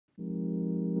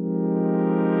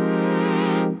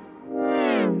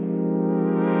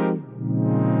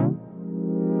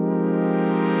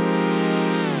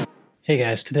Hey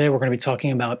guys, today we're going to be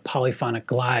talking about Polyphonic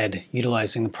Glide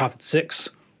utilizing the Prophet-6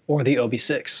 or the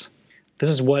OB6. This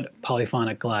is what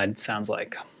Polyphonic Glide sounds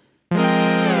like.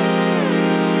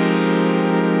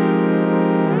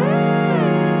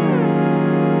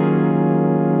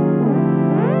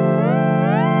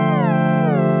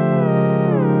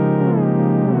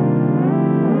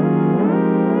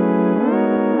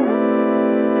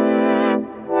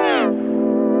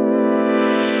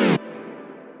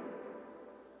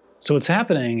 So what's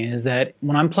happening is that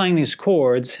when I'm playing these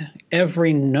chords,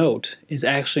 every note is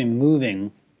actually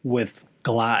moving with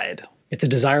glide. It's a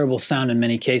desirable sound in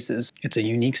many cases. It's a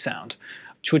unique sound.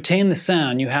 To attain the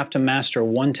sound, you have to master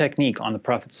one technique on the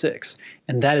Prophet-6,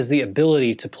 and that is the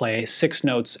ability to play 6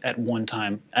 notes at one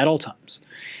time, at all times.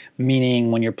 Meaning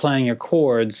when you're playing your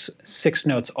chords, 6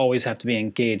 notes always have to be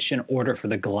engaged in order for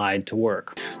the glide to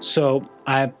work. So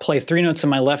I play 3 notes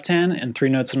in my left hand and 3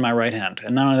 notes in my right hand.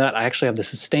 And not only that, I actually have the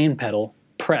sustain pedal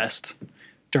pressed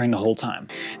during the whole time.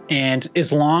 And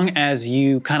as long as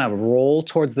you kind of roll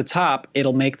towards the top,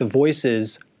 it'll make the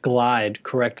voices glide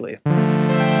correctly.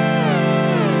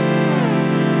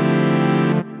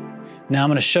 Now I'm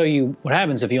going to show you what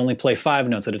happens if you only play 5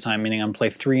 notes at a time, meaning I'm going to play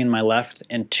 3 in my left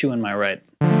and 2 in my right.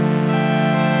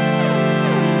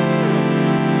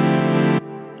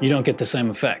 You don't get the same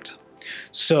effect.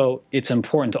 So it's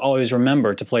important to always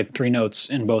remember to play 3 notes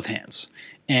in both hands.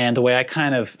 And the way I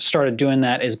kind of started doing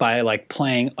that is by like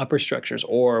playing upper structures,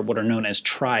 or what are known as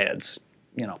triads,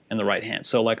 you know, in the right hand.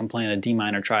 So like I'm playing a D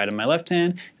minor triad in my left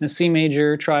hand and a C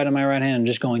major triad in my right hand and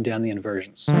just going down the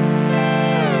inversions.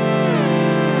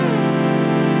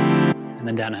 And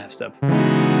then down a half step.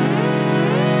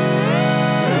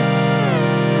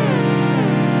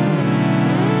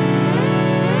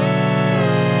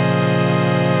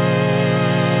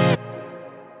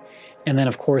 And then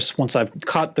of course, once I've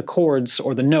caught the chords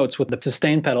or the notes with the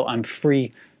sustain pedal, I'm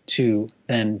free to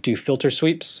then do filter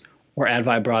sweeps or add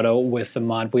vibrato with the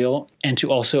mod wheel, and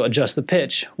to also adjust the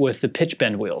pitch with the pitch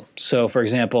bend wheel. So for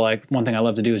example, like one thing I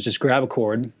love to do is just grab a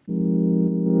chord,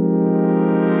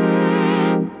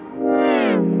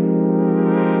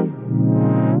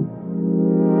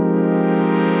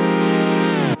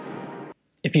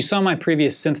 if you saw my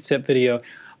previous synth tip video,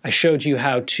 I showed you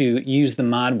how to use the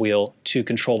mod wheel to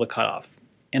control the cutoff.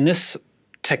 In this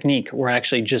technique, we're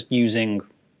actually just using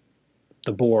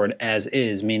the board as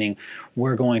is, meaning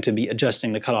we're going to be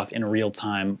adjusting the cutoff in real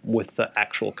time with the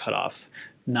actual cutoff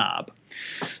knob.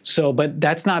 So, but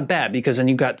that's not bad, because then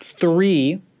you've got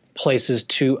 3 places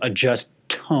to adjust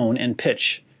tone and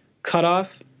pitch: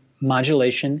 cutoff,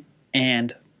 modulation,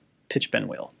 and pitch bend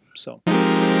wheel. So.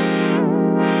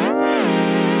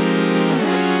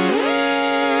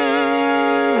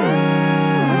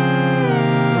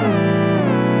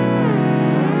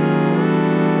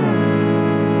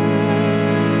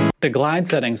 The glide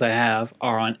settings I have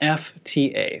are on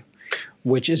FTA,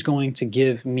 which is going to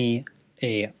give me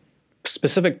a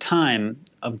specific time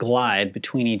of glide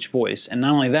between each voice. And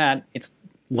not only that, it's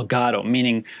legato,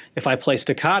 meaning if I play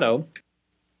staccato,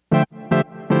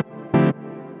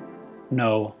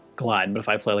 no glide, but if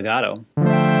I play legato.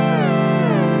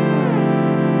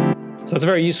 So it's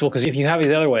very useful, because if you have it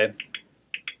the other way,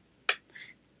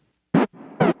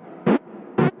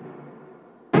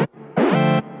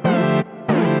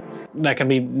 that can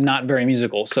be not very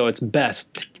musical. So it's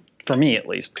best, for me at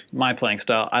least, my playing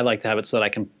style, I like to have it so that I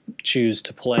can choose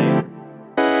to play.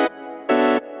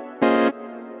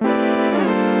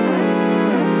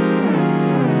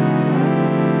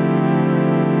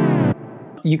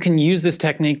 You can use this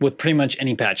technique with pretty much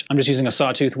any patch. I'm just using a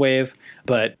sawtooth wave,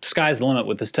 but sky's the limit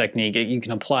with this technique. You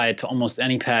can apply it to almost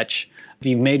any patch. If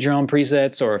you've made your own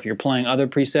presets, or if you're playing other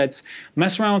presets,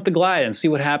 mess around with the glide and see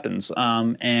what happens.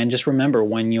 And just remember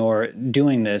when you're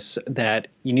doing this that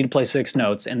you need to play 6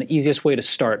 notes, and the easiest way to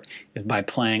start is by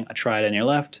playing a triad on your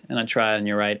left and a triad on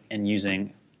your right and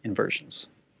using inversions.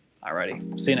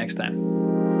 Alrighty, see you next time.